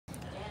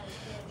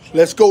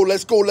Let's go,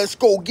 let's go, let's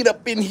go. Get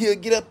up in here,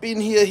 get up in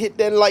here. Hit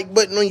that like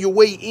button on your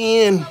way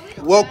in.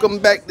 Welcome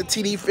back to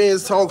TD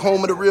Fans Talk,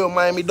 home of the real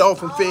Miami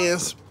Dolphin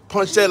fans.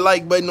 Punch that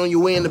like button on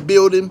your way in the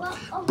building.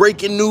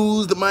 Breaking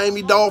news, the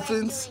Miami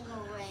Dolphins.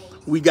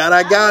 We got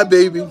our guy,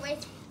 baby.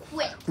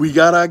 We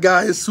got our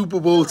guy. It's Super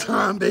Bowl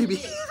time, baby.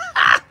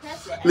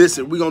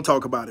 Listen, we're going to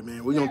talk about it,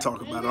 man. We're going to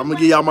talk about it. I'm going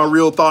to give y'all my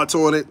real thoughts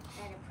on it.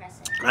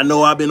 I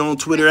know I've been on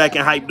Twitter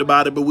acting hyped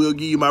about it, but we'll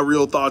give you my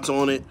real thoughts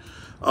on it.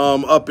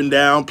 Up and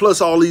down, plus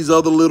all these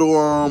other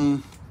little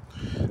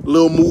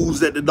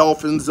moves that the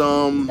Dolphins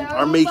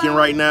are making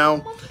right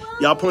now.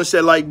 Y'all punch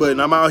that like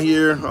button. I'm out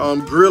here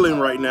grilling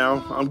right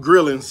now. I'm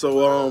grilling,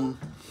 so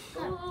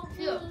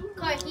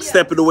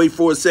stepping away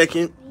for a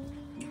second,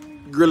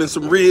 grilling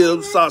some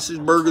ribs, sausage,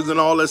 burgers, and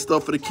all that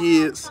stuff for the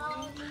kids.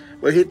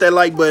 But hit that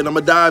like button. I'm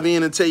gonna dive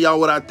in and tell y'all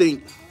what I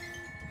think.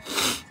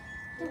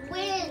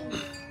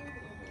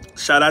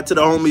 Shout out to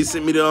the homies,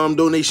 sent me the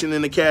donation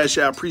in the cash.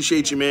 I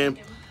appreciate you, man.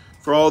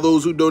 For all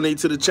those who donate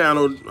to the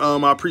channel,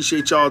 I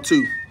appreciate y'all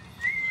too.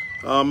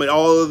 And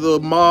all of the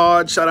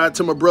mods, shout out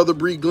to my brother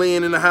Bree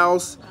Glenn in the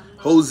house.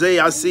 Jose,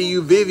 I see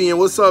you. Vivian,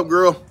 what's up,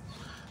 girl?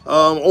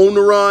 On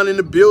the run in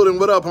the building.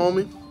 What up,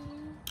 homie?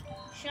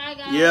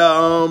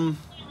 Yeah,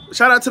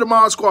 shout out to the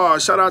mod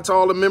squad. Shout out to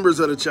all the members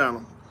of the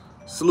channel.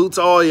 Salute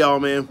to all y'all,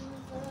 man.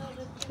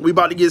 We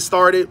about to get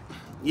started.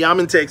 Yeah, I'm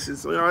in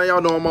Texas.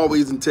 Y'all know I'm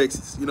always in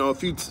Texas. You know, a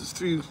few,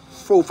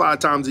 4 or 5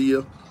 times a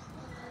year,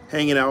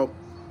 hanging out.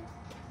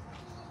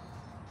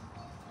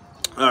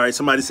 All right,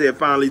 somebody said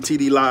finally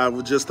TD Live.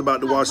 We're just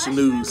about to watch the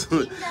news.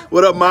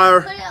 What up,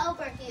 Myra? Put it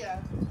over here.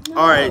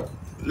 All right,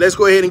 let's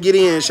go ahead and get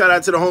in. Shout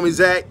out to the homie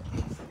Zach.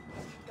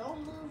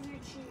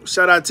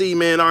 Shout out to you,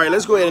 man. All right,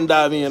 let's go ahead and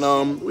dive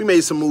in. We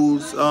made some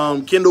moves.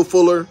 Kendall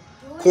Fuller,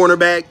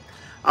 cornerback.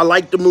 I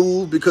like the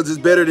move because it's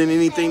better than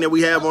anything that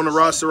we have on the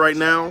roster right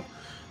now.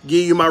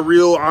 Give you my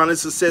real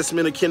honest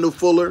assessment of Kendall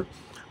Fuller.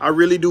 I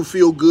really do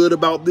feel good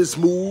about this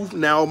move.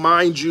 Now,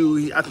 mind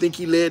you, I think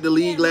he led the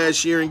league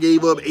last year and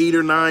gave up 8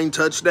 or 9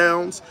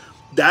 touchdowns.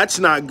 That's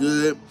not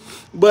good,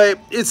 but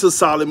it's a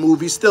solid move.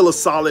 He's still a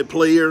solid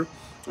player.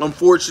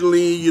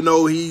 Unfortunately, you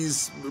know,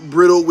 he's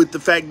brittled with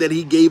the fact that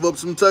he gave up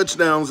some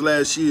touchdowns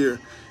last year,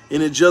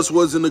 and it just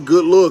wasn't a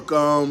good look.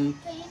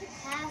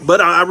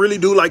 But I really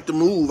do like the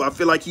move. I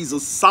feel like he's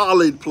a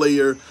solid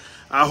player.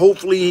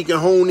 Hopefully he can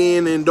hone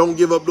in and don't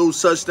give up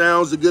those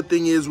touchdowns. The good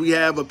thing is we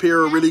have a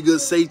pair of really good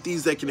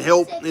safeties that can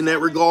help in that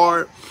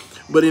regard.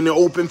 But in the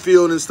open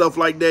field and stuff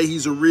like that,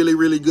 he's a really,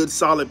 really good,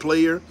 solid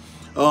player.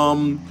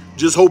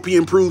 Just hope he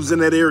improves in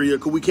that area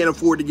because we can't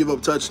afford to give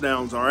up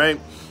touchdowns, all right?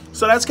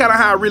 So that's kind of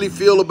how I really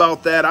feel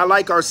about that. I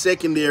like our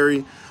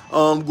secondary.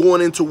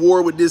 Going into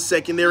war with this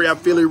secondary, I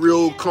feel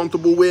real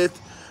comfortable with.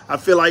 I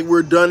feel like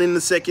we're done in the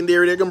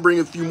secondary. They're going to bring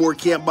a few more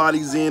camp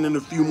bodies in and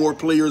a few more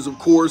players, of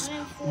course.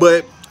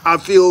 But I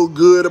feel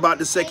good about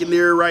the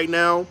secondary right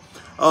now.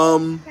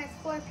 And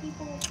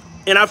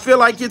I feel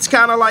like it's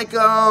kind of like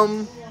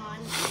I'm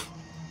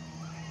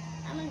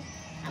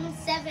a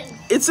 7.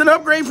 It's an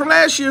upgrade from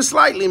last year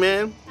slightly,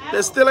 man.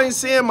 That still ain't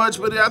saying much,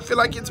 but I feel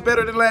like it's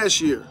better than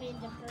last year.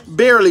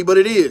 Barely, but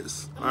it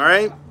is. All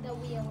right?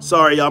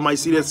 Sorry, y'all might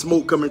see that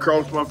smoke coming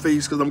across my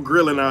face because I'm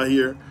grilling out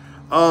here.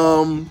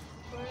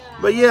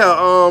 But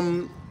yeah,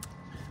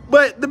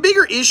 but the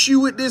bigger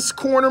issue with this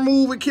corner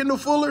move with Kendall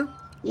Fuller,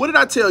 what did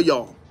I tell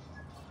y'all?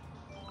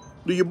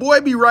 Do your boy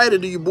be right or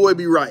do your boy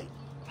be right?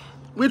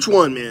 Which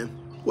one, man?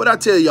 What'd I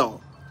tell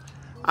y'all?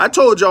 I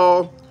told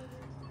y'all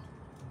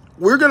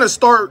we're going to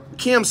start,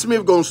 Cam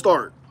Smith going to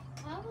start.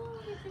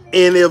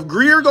 And if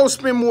Greer going to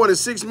spend more than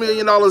 $6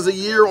 million a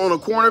year on a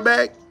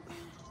cornerback,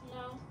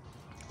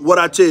 what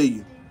I tell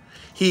you?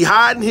 He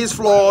hiding his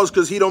flaws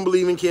because he don't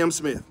believe in Cam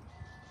Smith.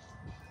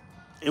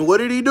 And what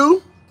did he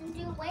do?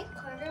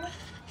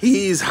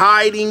 He's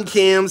hiding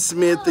Cam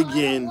Smith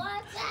again.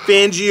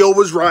 Fangio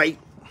was right.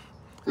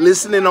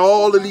 Listening to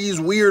all of these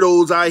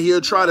weirdos out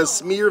here try to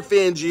smear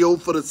Fangio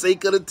for the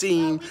sake of the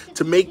team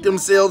to make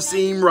themselves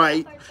seem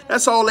right.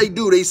 That's all they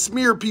do. They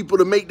smear people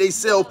to make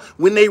themselves,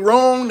 when they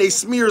wrong, they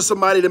smear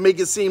somebody to make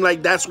it seem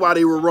like that's why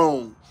they were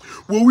wrong.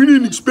 Well, we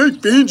didn't expect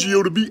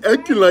Fangio to be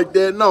acting like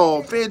that.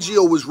 No,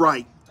 Fangio was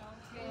right.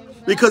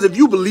 Because if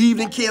you believed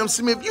in Cam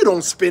Smith, you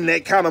don't spend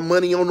that kind of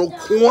money on no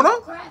corner.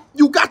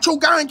 You got your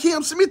guy in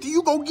Cam Smith, and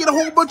you go get a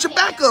whole bunch of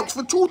backups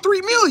for $2 or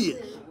 $3 million.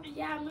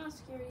 Yeah, I'm not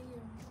scared of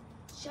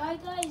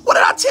you. What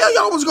did I tell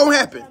y'all was going to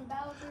happen?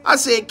 I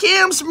said,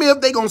 Cam Smith,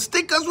 they going to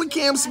stick us with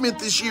Cam Smith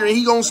this year, and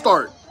he going to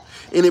start.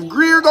 And if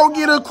Greer going to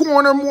get a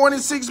corner more than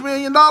 $6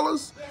 million,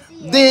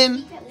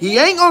 then he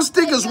ain't going to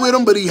stick us with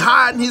him, but he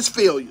hiding his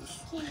failures.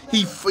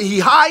 He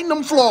hiding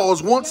them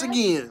flaws once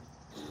again.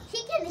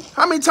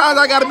 How many times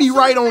I got to be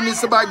right on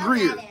this about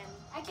Greer?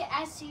 I can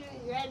ask you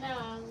right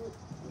now.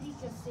 You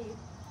can see.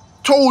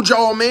 Told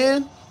y'all,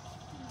 man.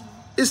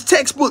 It's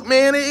textbook,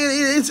 man.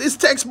 It's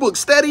textbook.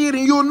 Study it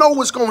and you'll know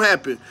what's going to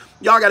happen.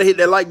 Y'all got to hit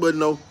that like button,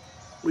 though.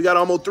 We got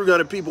almost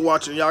 300 people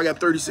watching. Y'all got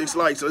 36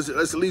 likes. So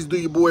let's at least do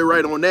your boy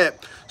right on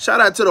that.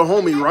 Shout out to the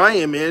homie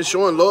Ryan, man.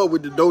 Showing love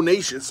with the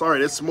donation.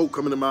 Sorry, that smoke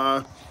coming to my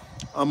eye.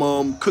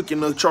 I'm cooking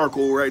the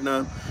charcoal right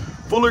now.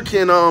 Fuller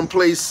can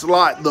play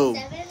slot though.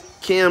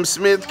 Cam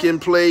Smith can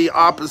play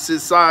opposite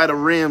side of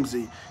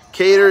Ramsey.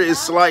 Cater is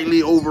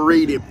slightly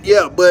overrated.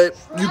 Yeah, but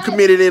you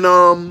committed in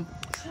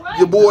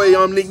your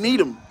boy Nick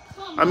Needham.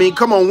 I mean,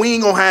 come on, we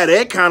ain't gonna have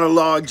that kind of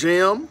log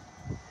jam.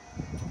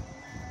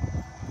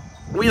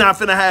 We not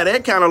finna have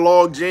that kind of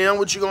log jam.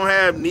 What you gonna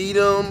have?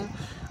 Needham,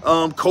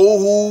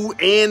 Kohu,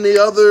 and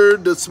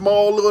the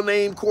small little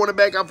name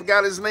cornerback. I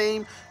forgot his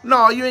name.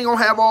 No, you ain't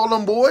gonna have all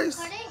them boys.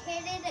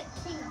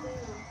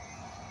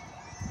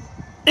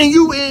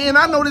 And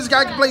I know this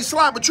guy can play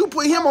slot, but you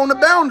put him on the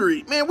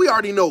boundary. Man, we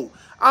already know.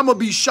 I'm going to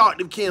be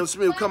shocked if Cam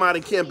Smith come out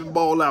of camp and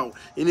ball out.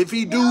 And if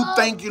he do,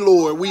 thank you,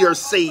 Lord, we are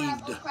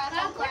saved.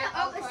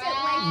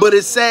 But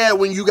it's sad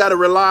when you got to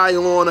rely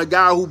on a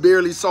guy who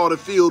barely saw the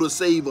field to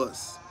save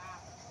us.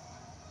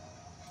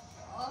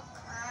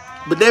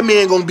 But that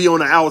man going to be on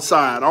the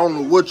outside. I don't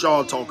know what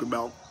y'all talking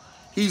about.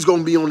 He's going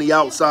to be on the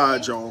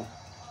outside, y'all.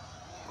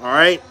 All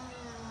right?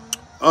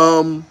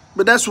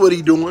 But that's what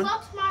he doing.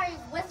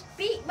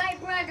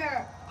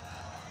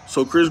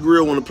 So Chris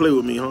Greer want to play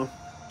with me, huh?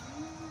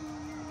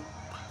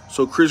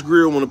 So Chris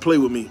Greer want to play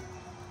with me.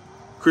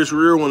 Chris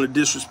Greer want to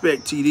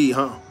disrespect TD,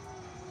 huh?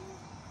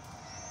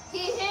 He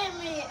hit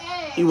me.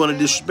 Hey, he want to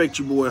disrespect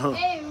you, boy, huh?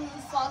 Hey,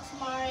 Fox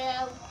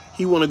Mario.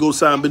 He want to go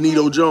sign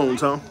Benito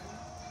Jones, huh?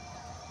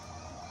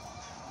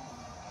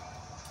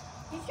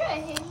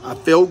 I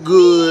felt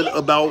good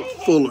about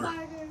Fuller.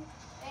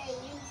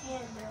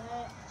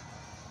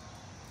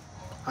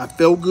 I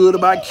felt good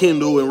about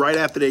Kendall, and right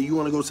after that, you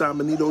want to go sign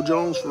Benito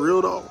Jones? For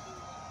real, dog?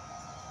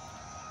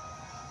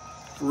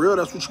 For real,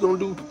 that's what you're going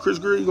to do, Chris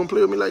Greer? You going to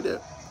play with me like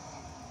that?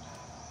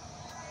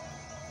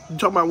 You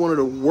talking about one of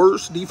the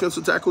worst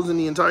defensive tackles in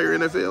the entire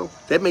NFL?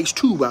 That makes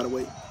 2, by the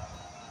way.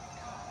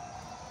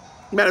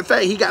 Matter of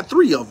fact, he got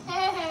 3 of them.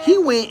 He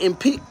went and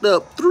picked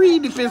up 3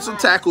 defensive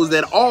tackles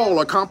that all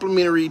are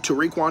complimentary to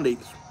Raekwon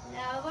Davis.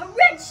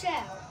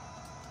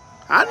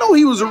 I know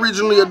he was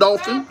originally a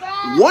Dolphin.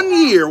 1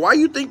 year. Why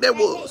you think that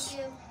was?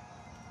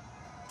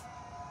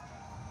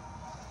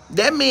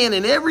 That man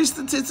in every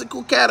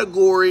statistical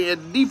category at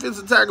the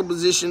defensive tackle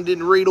position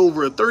didn't rate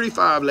over a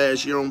 35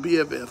 last year on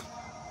PFF.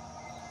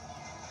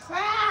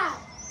 Crap.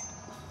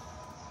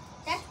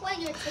 That's why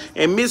you're tasting.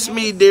 And Miss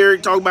Me,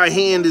 Derek, talk about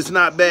hand is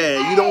not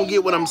bad. You don't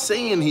get what I'm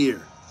saying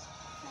here.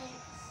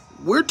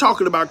 We're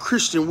talking about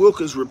Christian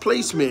Wilkins'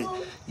 replacement.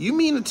 You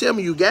mean to tell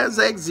me you got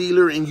Zach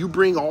Zeeler and you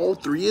bring all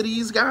 3 of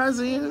these guys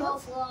in?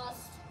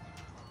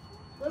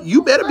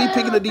 You better be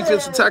picking a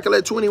defensive tackle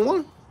at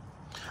 21.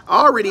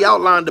 I already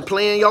outlined the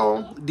plan,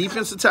 y'all.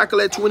 Defensive tackle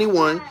at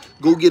 21.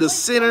 Go get a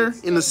center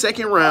in the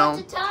 2nd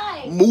round.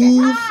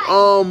 Move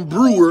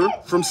Brewer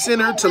from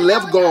center to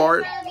left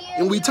guard,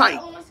 and we tight.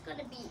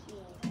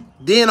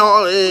 Then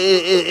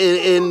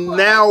and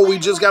now we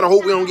just gotta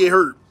hope we don't get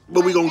hurt,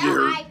 but we gonna get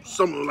hurt.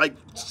 Something like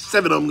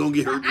 7 of them gonna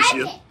get hurt this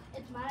year.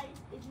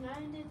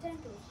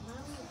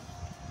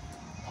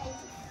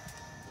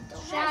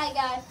 Shy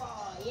guy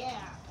fall, yeah.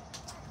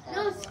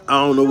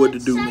 I don't know what to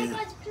do, man.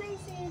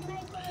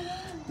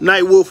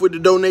 Night Wolf with the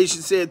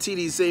donation said,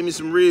 TD, save me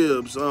some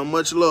ribs.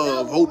 Much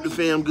love. Hope the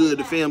fam good.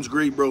 The fam's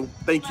great, bro.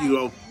 Thank you,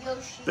 though.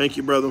 Thank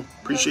you, brother.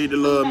 Appreciate the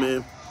love,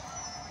 man.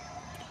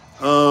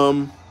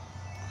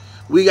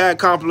 We got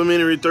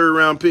complimentary 3rd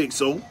round pick,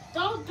 so.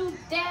 Don't do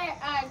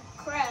that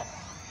crap.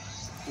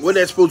 What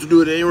that's supposed to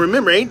do? And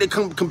remember, ain't the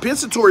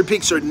compensatory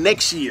picks are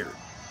next year.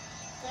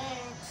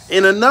 Thanks.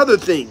 And another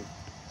thing.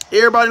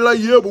 Everybody like,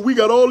 yeah, but we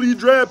got all these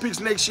draft picks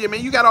next year,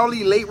 man. You got all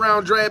these late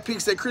round draft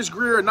picks that Chris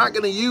Greer are not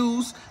going to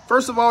use.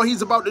 First of all,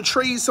 he's about to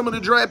trade some of the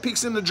draft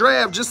picks in the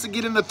draft just to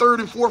get in the 3rd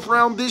and 4th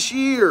round this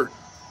year.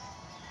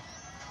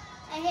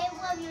 I hate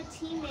one of your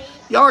teammates.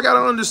 Y'all got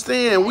to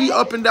understand, we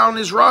up and down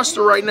this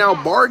roster right now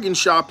bargain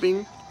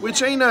shopping,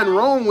 which ain't nothing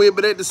wrong with,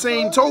 but at the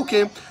same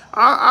token,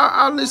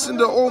 I listened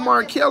to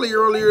Omar Kelly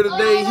earlier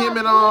today, him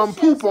and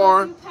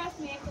Poopar,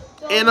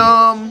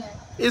 and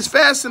it's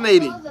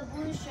fascinating.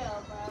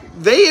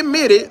 They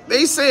admitted,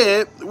 they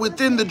said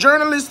within the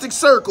journalistic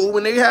circle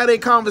when they had their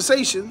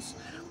conversations,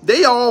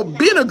 they all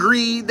been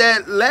agreed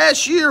that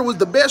last year was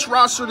the best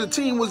roster the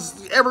team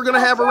was ever going to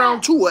have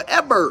around Tua,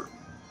 ever.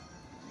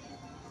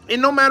 And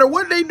no matter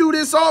what they do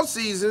this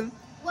offseason,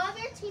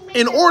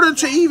 in order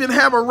to even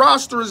have a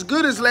roster as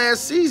good as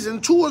last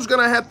season, Tua's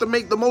going to have to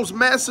make the most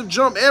massive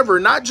jump ever.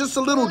 Not just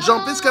a little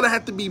jump, it's going to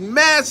have to be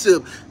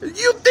massive.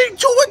 You think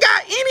Tua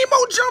got any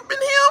more jump in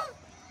him?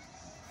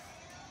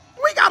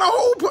 We gotta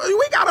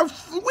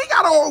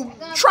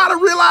try to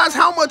realize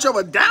how much of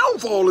a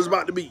downfall is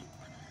about to be.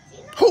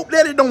 Hope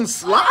that it don't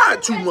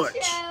slide too much.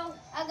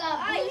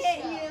 I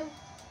hit you.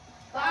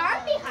 But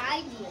I'm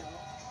behind you.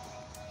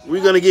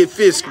 We're gonna get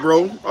Fisk,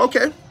 bro.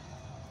 Okay.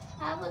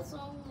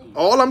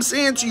 All I'm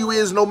saying to you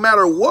is no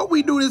matter what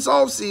we do this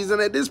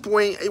offseason, at this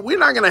point, we're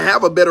not gonna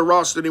have a better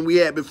roster than we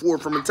had before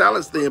from a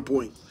talent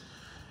standpoint.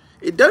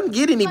 It doesn't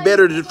get any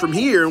better from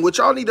here, and what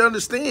y'all need to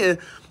understand,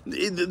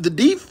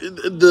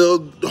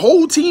 the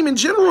whole team in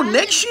general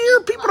next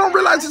year, people don't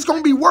realize it's going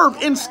to be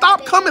worth. And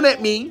stop coming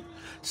at me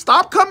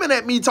Stop coming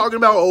at me talking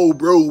about, oh,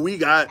 bro, we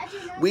got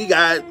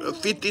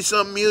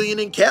 50-something million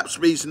in cap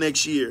space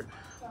next year.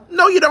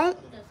 No, you don't.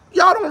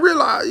 Y'all don't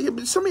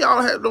realize. Some of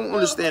y'all don't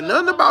understand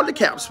nothing about the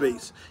cap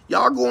space.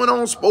 Y'all going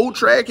on Spo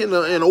Track and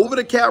over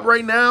the cap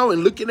right now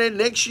and looking at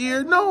next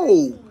year.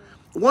 No.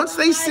 Once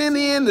they send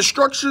in the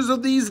structures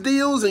of these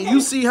deals and you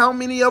see how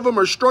many of them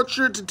are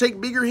structured to take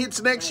bigger hits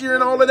next year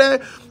and all of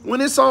that, when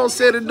it's all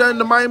said and done,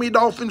 the Miami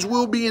Dolphins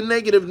will be in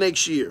negative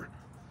next year.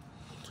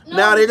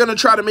 Now, they're going to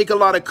try to make a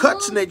lot of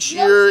cuts next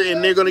year,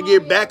 and they're going to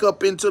get back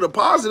up into the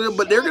positive,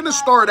 but they're going to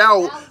start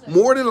out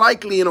more than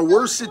likely in a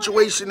worse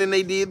situation than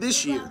they did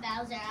this year.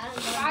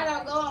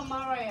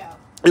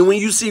 And when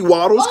you see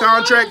Waddle's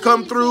contract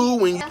come through,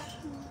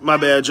 my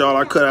bad, y'all,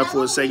 I cut out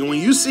for a second. When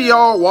you see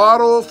all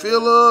Waddle,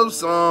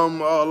 Phillips, a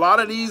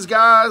lot of these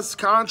guys'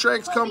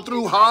 contracts come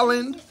through,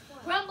 Holland,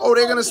 oh,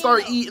 they're going to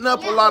start eating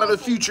up a lot of the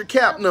future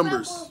cap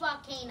numbers.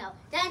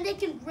 Then they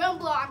can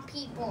rumble on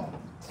people.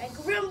 Like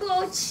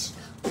rumble.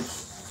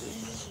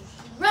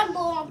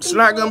 It's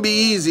not going to be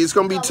easy. It's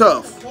going to be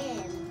tough.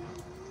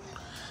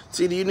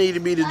 TD, you need to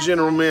be the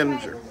general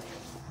manager.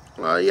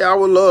 Yeah, I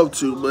would love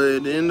to, but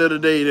at the end of the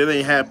day, that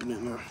ain't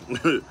happening.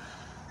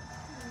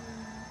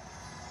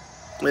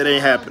 It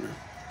ain't happening.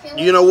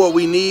 You know what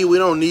we need? We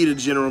don't need a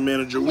general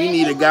manager. We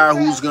need a guy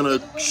who's going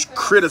to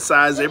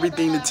criticize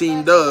everything the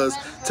team does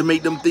to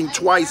make them think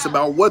twice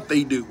about what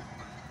they do.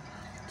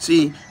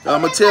 See,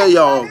 I'm going to tell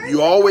y'all,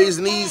 you always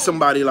need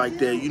somebody like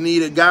that. You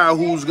need a guy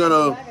who's going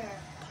to,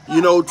 you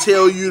know,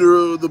 tell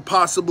you the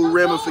possible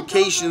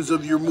ramifications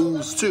of your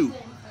moves too.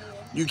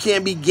 You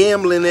can't be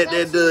gambling at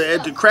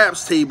the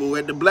craps table,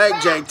 at the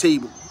blackjack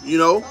table, you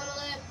know.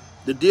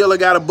 The dealer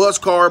got a bus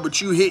card,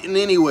 but you hitting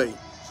anyway.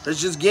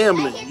 That's just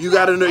gambling. You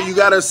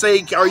gotta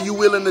say, are you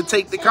willing to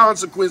take the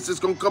consequences that's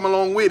gonna come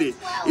along with it?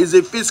 Is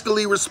it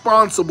fiscally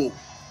responsible?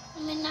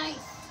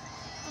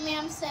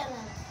 I'm selling.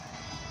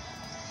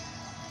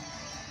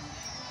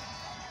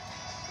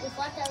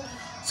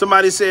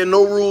 Somebody said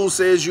no rule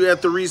says you have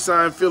to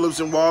re-sign Phillips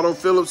and Waddle.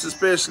 Phillips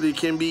especially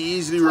can be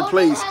easily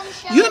replaced.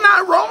 You're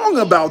not wrong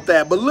about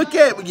that, but look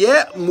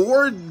at,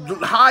 more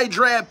high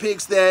draft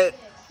picks that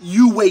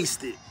you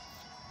wasted.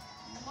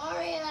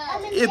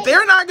 If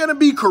they're not going to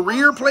be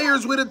career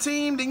players with a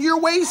team, then you're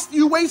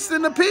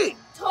wasting the pick.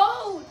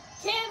 Toad.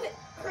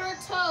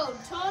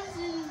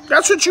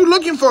 That's what you're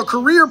looking for,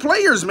 career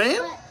players,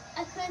 man.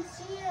 I couldn't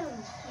see him.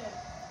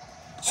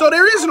 So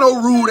there is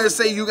no rule that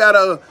say you got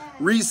to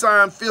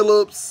re-sign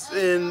Phillips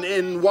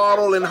and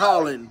Waddle and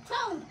Holland.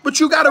 But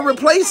you got to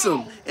replace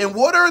them. And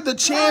what are the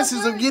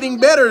chances of getting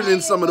better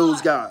than some of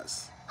those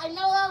guys? I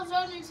know I was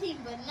on your team,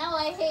 but now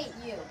I hate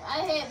you.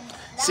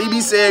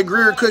 CB said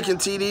Greer cooking,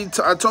 TD.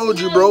 I told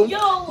you, bro.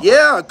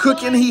 Yeah,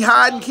 cooking. He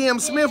hiding Cam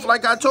Smith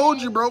like I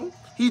told you, bro.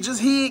 He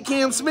just hid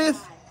Cam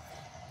Smith.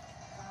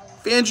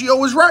 Fangio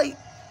was right.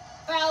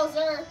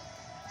 Bowser.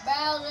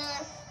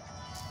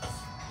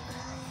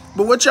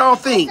 But what y'all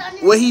think?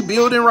 What he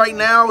building right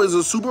now is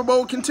a Super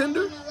Bowl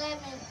contender?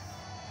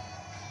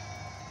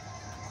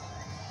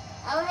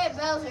 I'll hit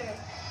Bowser.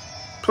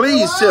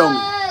 Please tell me.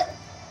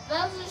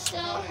 Bowser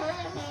still hurt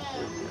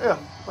him. Yeah.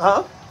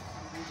 Huh?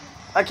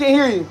 I can't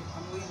hear you.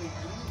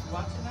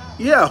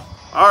 Yeah.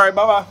 All right.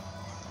 Bye-bye.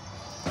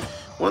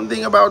 One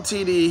thing about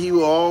TD, he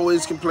will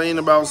always complain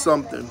about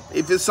something.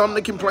 If it's something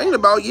to complain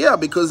about, yeah,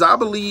 because I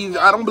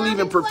don't believe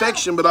in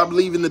perfection, but I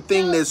believe in the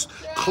thing that's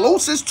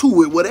closest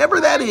to it, whatever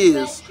that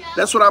is.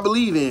 That's what I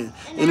believe in.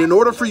 And in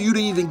order for you to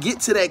even get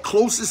to that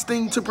closest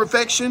thing to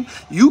perfection,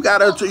 you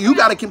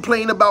gotta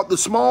complain about the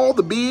small,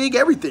 the big,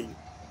 everything.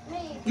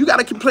 You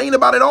gotta complain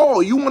about it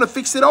all. You want to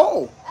fix it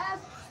all.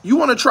 You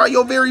want to try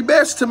your very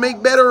best to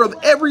make better of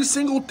every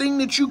single thing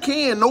that you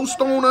can. No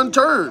stone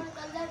unturned.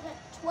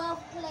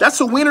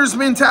 That's a winner's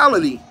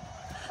mentality,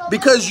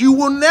 because you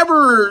will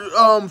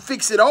never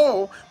fix it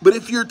all. But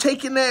if you're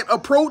taking that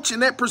approach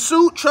and that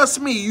pursuit, trust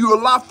me, you're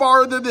a lot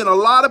farther than a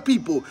lot of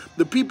people.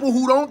 The people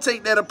who don't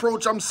take that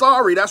approach, I'm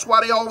sorry, that's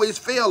why they always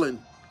failing,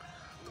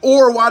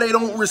 or why they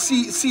don't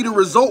see the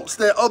results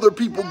that other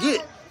people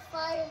get.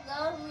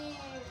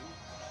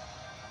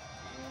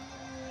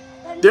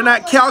 They're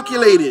not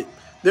calculated.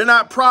 They're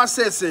not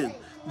processing.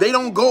 They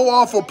don't go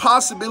off of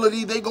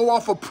possibility. They go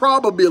off of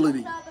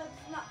probability.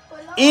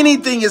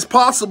 Anything is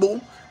possible,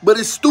 but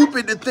it's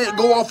stupid to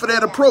go off of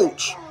that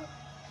approach.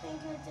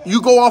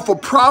 You go off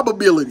of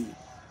probability.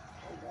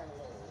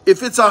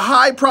 If it's a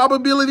high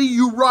probability,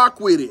 you rock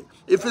with it.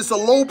 If it's a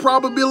low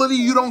probability,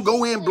 you don't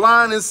go in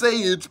blind and say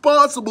it's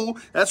possible.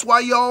 That's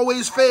why you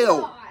always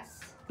fail.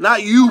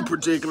 Not you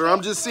particular.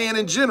 I'm just saying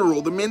in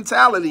general, the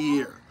mentality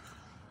here.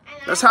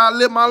 That's how I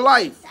live my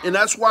life. And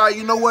that's why,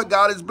 you know what,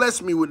 God has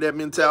blessed me with that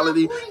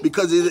mentality,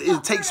 because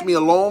it takes me a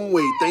long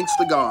way, thanks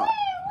to God.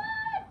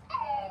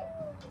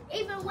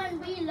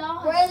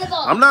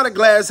 I'm not a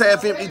glass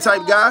half empty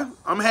type guy.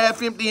 I'm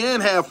half empty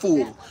and half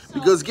full.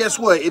 Because guess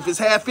what? If it's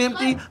half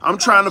empty, I'm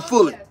trying to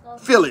fill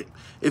it.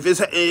 If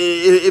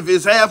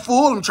it's half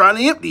full, I'm trying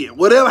to empty it.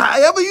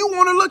 However you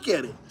want to look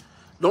at it.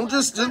 Don't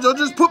just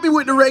put me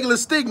with the regular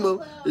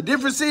stigma. The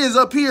difference is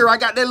up here, I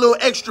got that little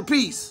extra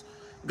piece.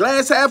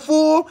 Glass half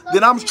full,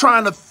 then I'm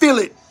trying to fill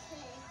it.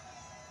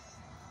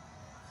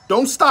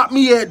 Don't stop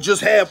me at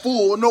just half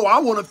full. No, I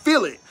want to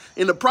fill it.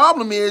 And the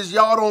problem is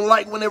y'all don't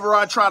like whenever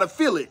I try to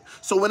fill it.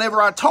 So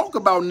whenever I talk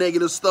about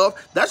negative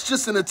stuff, that's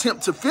just an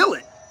attempt to fill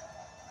it.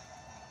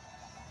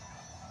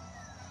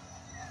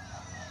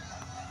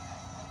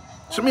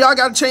 Some of y'all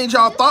got to change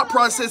y'all thought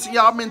process and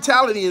y'all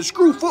mentality and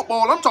screw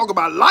football. I'm talking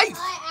about life.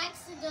 I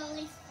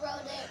accidentally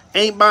throwed it.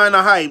 Ain't buying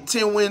the hype.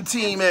 10-win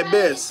team at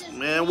best.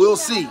 Man, we'll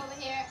see.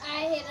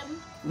 I hit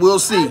him. We'll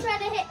see. I tried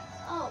to hit.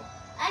 Oh,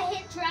 I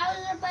hit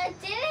Trouser, but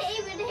didn't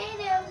even hit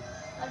him.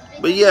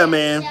 But yeah,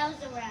 man.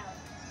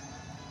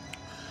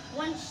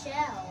 One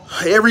shell.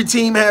 Every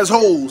team has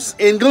holes.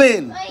 And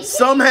Glenn,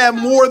 some have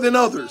more than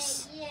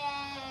others.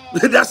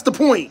 Yeah. That's the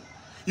point.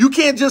 You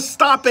can't just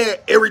stop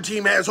at every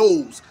team has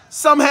holes.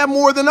 Some have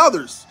more than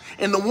others.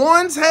 And the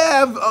ones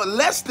have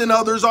less than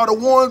others are the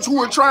ones who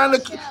are trying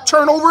to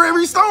turn over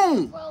every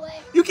stone.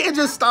 You can't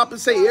just stop and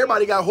say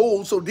everybody got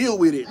holes, so deal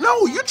with it.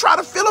 No, you try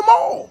to fill them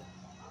all.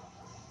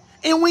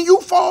 And when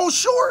you fall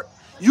short,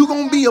 you're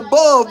going to be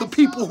above the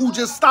people who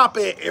just stop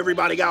at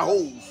everybody got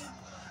holes.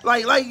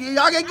 Like y'all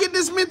got to get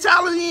this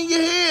mentality in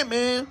your head,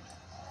 man.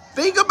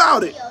 Think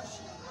about it.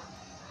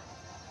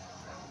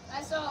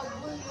 I saw a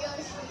blue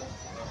Yoshi.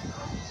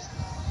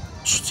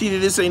 See,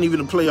 this ain't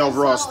even a playoff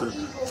roster.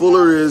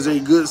 Fuller is a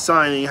good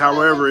signing.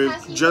 However,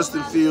 if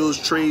Justin Fields'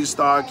 trade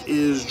stock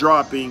is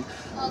dropping,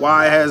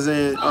 why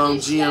hasn't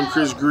GM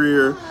Chris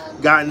Greer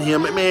gotten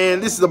him?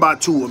 Man, this is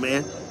about Tua,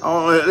 man.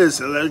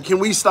 Listen, can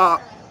we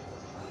stop?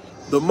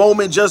 The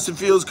moment Justin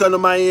Fields come to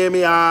Miami,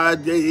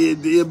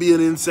 it'll be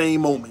an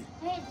insane moment.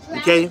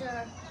 Okay?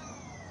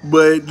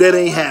 But that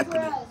ain't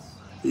happening.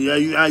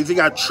 Yeah, I think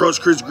I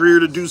trust Chris Greer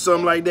to do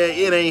something like that.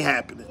 It ain't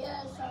happening.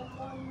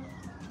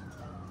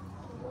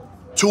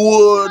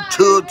 Tua,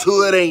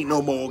 it ain't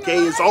no more, okay?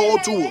 It's all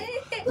Tua.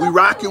 We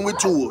rocking with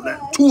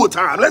Tua. Tua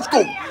time. Let's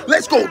go.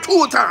 Let's go.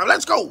 Tua time.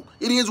 Let's go.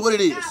 It is what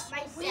it is.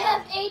 We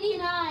have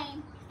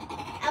 89.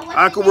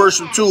 I could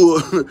worship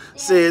Tua.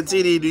 Said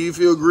TD, do you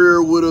feel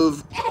Greer would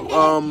have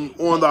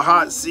on the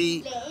hot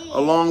seat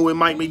along with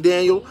Mike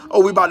McDaniel?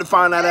 Oh, we about to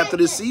find out after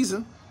this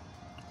season.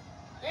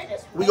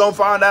 We gonna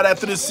find out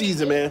after this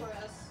season, man.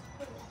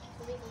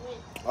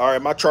 All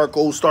right, my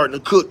charcoal's starting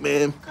to cook,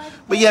 man.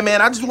 But yeah,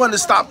 man, I just wanted to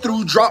stop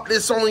through, drop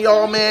this on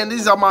y'all, man.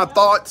 These are my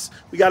thoughts.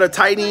 We got a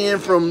tight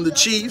end from the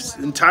Chiefs,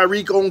 and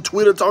Tyreek on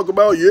Twitter talk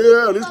about,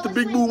 yeah, this is the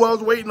big move I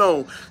was waiting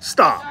on.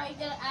 Stop.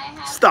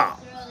 Stop.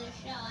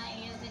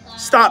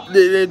 Stop.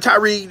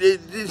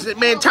 Tyreek,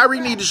 man,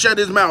 Tyreek need to shut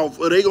his mouth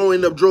or they gonna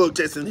end up drug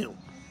testing him.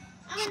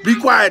 Be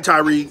quiet,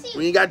 Tyreek.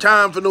 We ain't got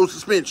time for no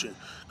suspension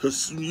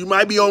because you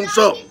might be on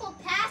something.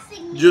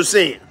 Just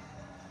saying.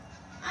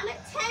 I'm a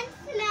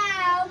 10th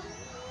now.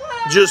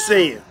 Just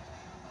saying.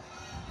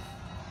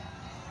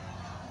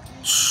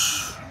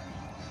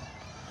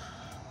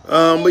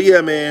 But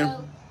yeah,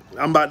 man,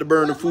 I'm about to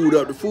burn the food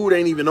up. The food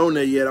ain't even on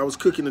there yet. I was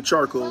cooking the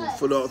charcoal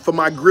for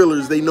my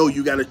grillers. They know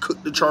you got to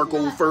cook the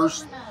charcoal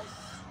first,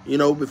 you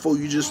know, before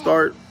you just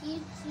start.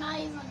 He's not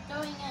even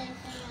throwing anything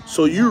out.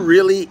 So you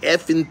really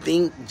effing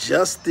think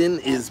Justin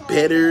is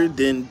better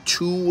than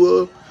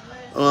Tua?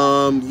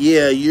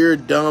 Yeah, you're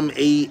dumb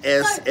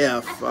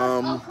ASF.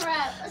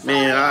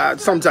 Man,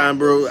 sometimes,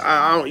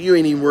 bro, you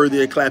ain't even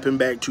worthy of clapping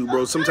back to,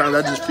 bro. Sometimes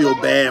I just feel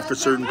bad for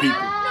certain people.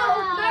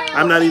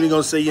 I'm not even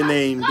going to say your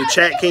name. The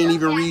chat can't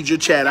even read your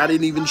chat. I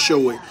didn't even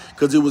show it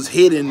because it was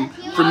hidden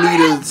for me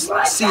to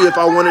see if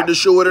I wanted to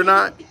show it or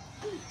not.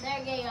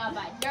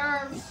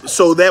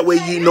 So that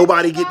way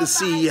nobody get to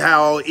see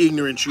how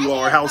ignorant you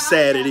are, how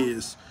sad it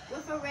is.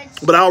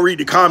 But I'll read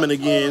the comment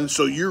again.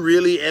 So you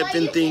really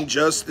effing think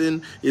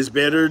Justin is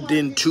better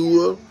than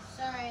Tua?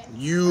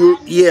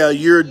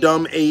 You're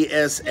dumb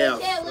ASF.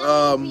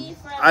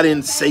 I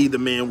didn't say the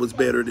man was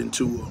better than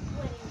Tua.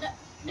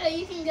 No,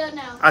 you can go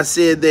now. I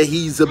said that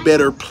he's a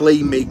better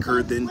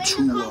playmaker than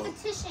Tua.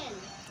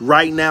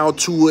 Right now,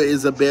 Tua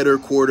is a better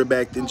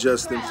quarterback than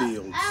Justin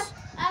Fields.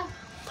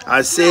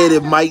 I said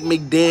if Mike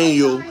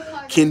McDaniel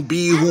can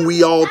be who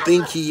we all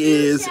think he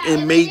is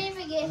and make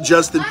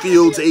Justin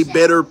Fields a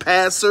better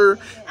passer,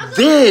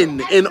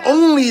 then and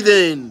only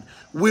then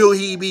will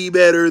he be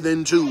better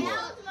than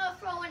Tua.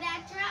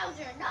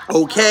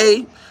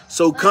 Okay?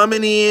 So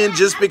coming in,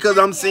 just because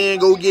I'm saying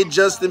go get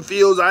Justin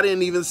Fields, I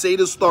didn't even say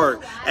to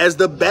start. As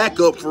the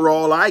backup for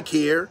all I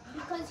care.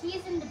 Because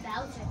he's in the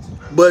Bowser team.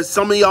 But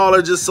some of y'all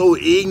are just so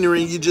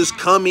ignorant. You just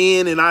come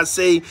in and I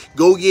say,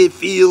 go get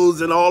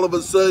Fields, and all of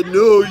a sudden,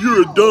 no,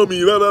 you're a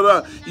dummy. Blah, blah,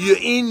 blah. You're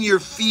in your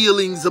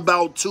feelings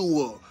about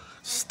Tua.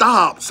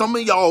 Stop. Some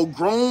of y'all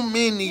grown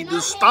men need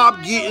to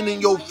stop getting in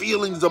your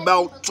feelings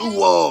about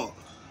Tua.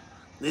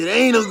 It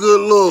ain't a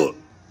good look.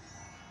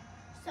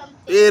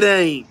 It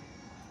ain't.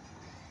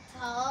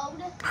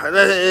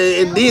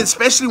 And then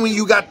especially when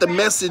you got the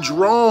message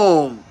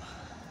wrong.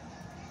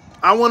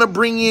 I want to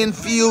bring in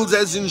Fields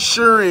as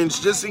insurance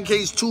just in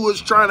case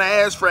Tua's trying to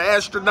ask for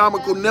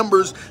astronomical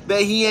numbers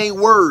that he ain't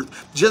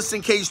worth. Just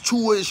in case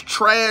Tua is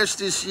trash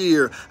this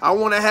year. I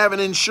want to have an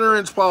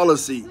insurance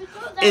policy.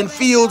 And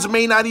Fields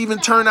may not even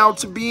turn out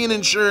to be an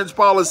insurance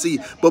policy.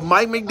 But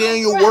Mike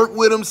McDaniel, work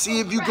with him, see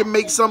if you can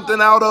make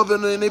something out of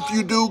it. And if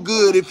you do,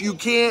 good. If you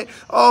can't,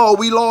 oh,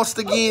 we lost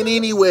again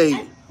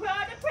anyway.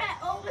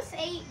 Almost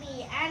ate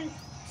me, and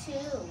 2.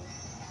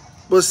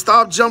 But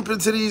stop jumping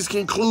to these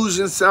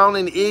conclusions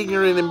sounding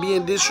ignorant and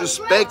being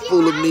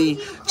disrespectful of me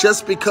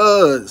just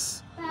because.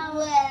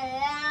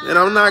 And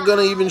I'm not going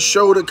to even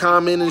show the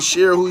comment and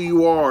share who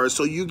you are.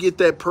 So you get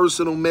that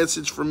personal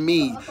message from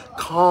me.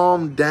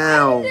 Calm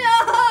down.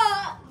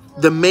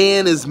 The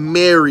man is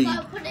married.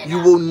 You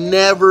will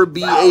never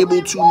be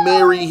able to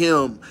marry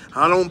him.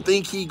 I don't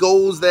think he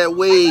goes that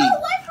way.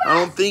 I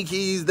don't think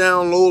he's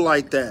down low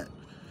like that.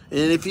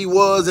 And if he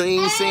was, I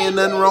ain't saying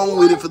nothing wrong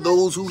with it for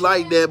those who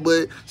like that.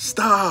 But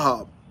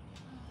stop.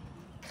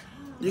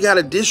 You got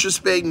to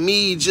disrespect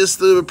me just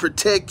to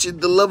protect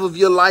the love of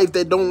your life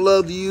that don't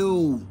love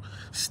you.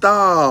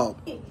 Stop.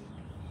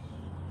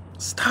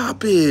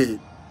 Stop it.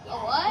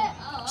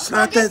 It's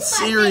not that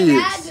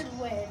serious.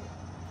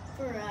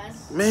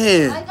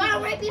 Man. I got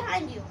him right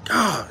behind you.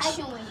 Gosh.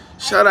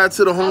 Shout out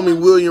to the homie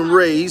William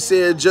Ray. He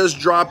said, just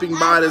dropping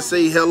by to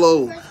say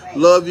hello.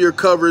 Love your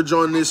coverage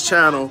on this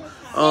channel.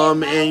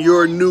 And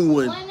your new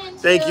one.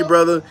 Thank you,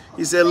 brother.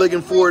 He said,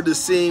 looking forward to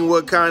seeing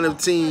what kind of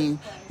team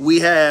we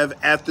have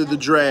after the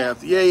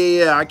draft.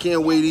 Yeah. I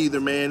can't wait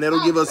either, man.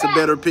 That'll give us a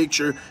better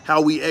picture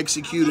how we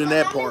execute in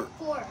that part.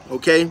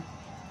 Okay?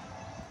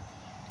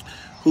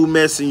 Who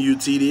messing you,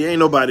 TD? Ain't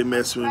nobody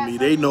messing with me.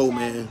 They know,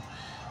 man.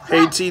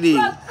 Hey, TD,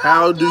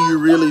 how do you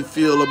really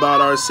feel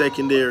about our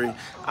secondary?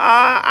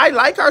 I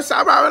like our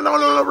side.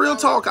 No, real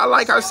talk. I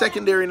like our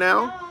secondary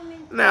now.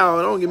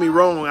 Now, don't get me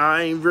wrong.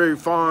 I ain't very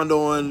fond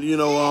on,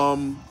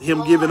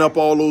 him giving up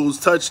all those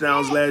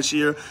touchdowns last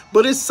year.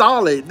 But it's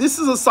solid. This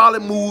is a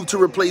solid move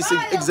to replace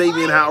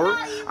Xavier Howard.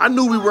 I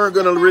knew we weren't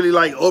going to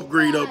really,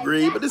 upgrade.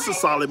 But it's a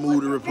solid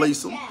move to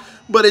replace him.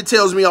 But it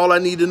tells me all I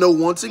need to know.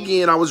 Once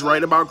again, I was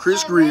right about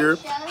Chris Greer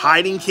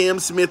hiding Cam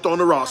Smith on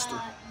the roster.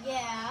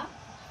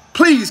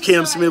 Please,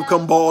 Cam Smith,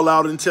 come ball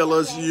out and tell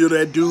us you're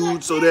that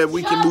dude so that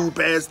we can move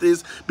past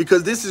this.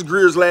 Because this is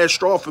Greer's last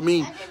straw for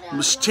me.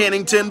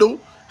 Channing Tindall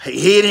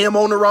hit him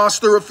on the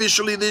roster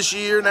officially this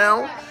year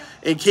now.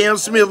 And Cam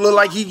Smith look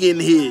like he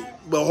getting hit.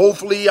 But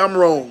hopefully I'm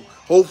wrong.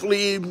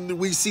 Hopefully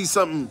we see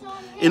something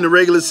in the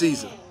regular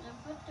season.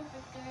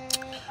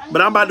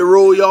 But I'm about to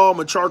roll, y'all.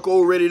 My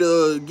charcoal ready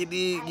to get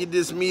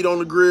this meat on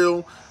the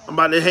grill. I'm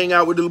about to hang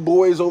out with the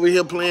boys over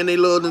here playing their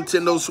little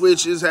Nintendo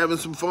Switches, having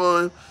some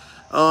fun.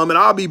 And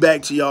I'll be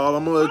back to y'all.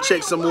 I'm going to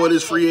check some more of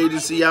this free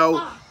agency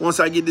out.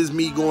 Once I get this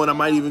meet going, I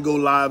might even go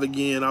live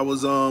again. I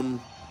was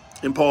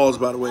in pause,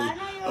 by the way.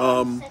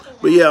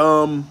 But yeah,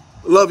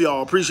 love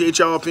y'all. Appreciate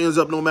y'all. Fins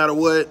up no matter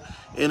what.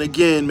 And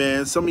again,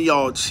 man, some of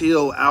y'all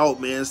chill out,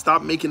 man.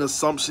 Stop making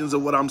assumptions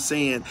of what I'm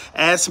saying.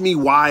 Ask me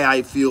why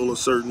I feel a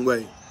certain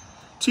way.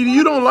 TD,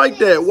 you don't like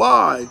that.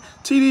 Why?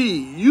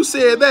 TD, you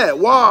said that.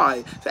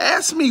 Why?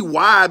 Ask me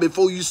why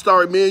before you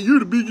start, man. You're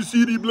the biggest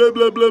CD, blah,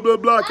 blah, blah, blah,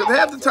 blah. Because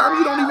half the time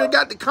you don't even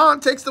got the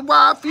context of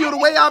why I feel the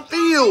way I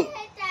feel.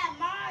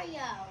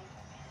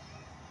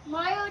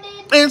 Mario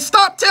did. And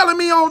stop telling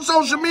me on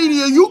social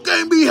media you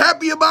can't be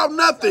happy about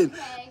nothing.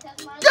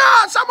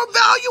 Gosh, I'm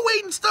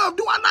evaluating stuff.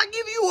 Do I not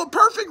give you a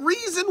perfect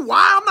reason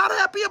why I'm not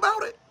happy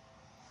about it?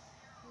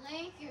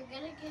 Link, you're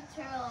going to get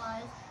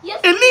terrorized. Yes,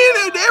 and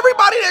then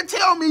everybody that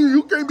tell me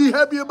you can't be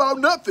happy about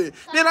nothing,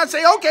 then I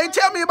say, okay,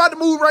 tell me about the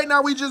move right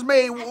now we just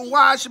made,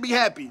 why I should be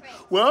happy.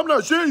 Well, I'm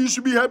not saying you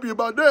should be happy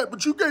about that,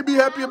 but you can't be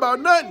happy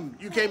about nothing.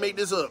 You can't make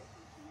this up.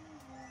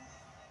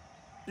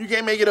 You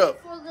can't make it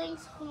up. For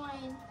Link's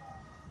coin.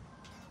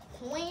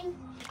 Coin?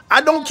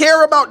 I don't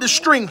care about the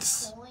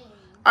strengths.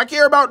 I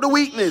care about the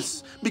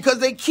weakness because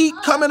they keep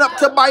coming up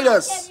to bite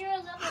us.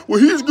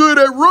 Well, he's good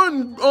at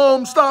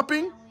run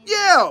stopping.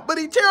 Yeah, but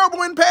he's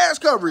terrible in pass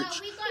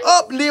coverage.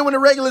 And then when the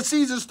regular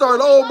season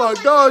started, oh my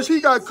gosh,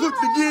 he got cooked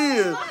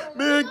again.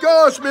 Man,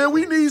 gosh, man,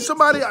 we need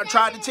somebody. I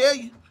tried to tell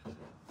you.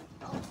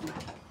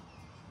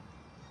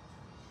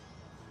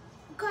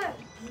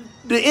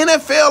 The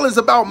NFL is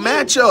about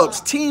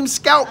matchups. Teams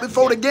scout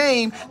before the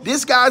game.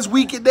 This guy's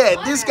weak at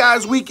that. This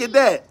guy's weak at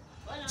that.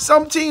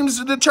 Some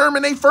teams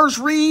determine their first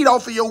read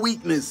off of your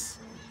weakness.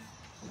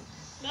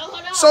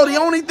 So the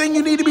only thing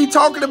you need to be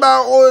talking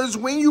about is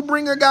when you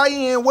bring a guy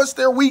in, what's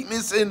their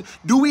weakness and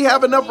do we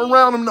have enough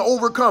around them to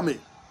overcome it?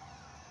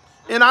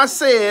 And I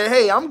said,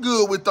 hey, I'm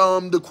good with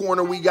the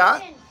corner we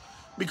got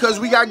because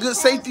we got good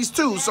safeties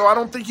too. So I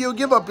don't think he'll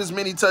give up as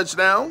many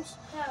touchdowns.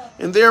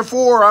 And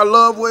therefore, I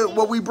love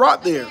what we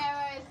brought there.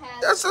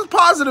 That's a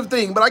positive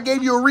thing, but I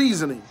gave you a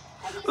reasoning.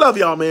 Love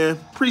y'all, man.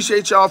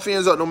 Appreciate y'all.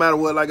 Fins up no matter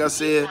what. Like I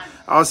said,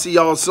 I'll see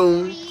y'all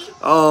soon.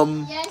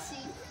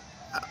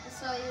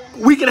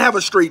 We can have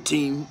a straight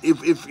team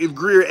if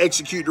Greer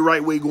execute the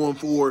right way going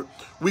forward.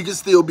 We can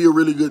still be a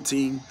really good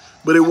team,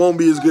 but it won't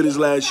be as good as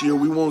last year.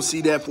 We won't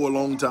see that for a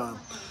long time.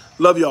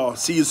 Love y'all.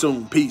 See you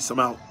soon. Peace. I'm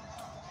out.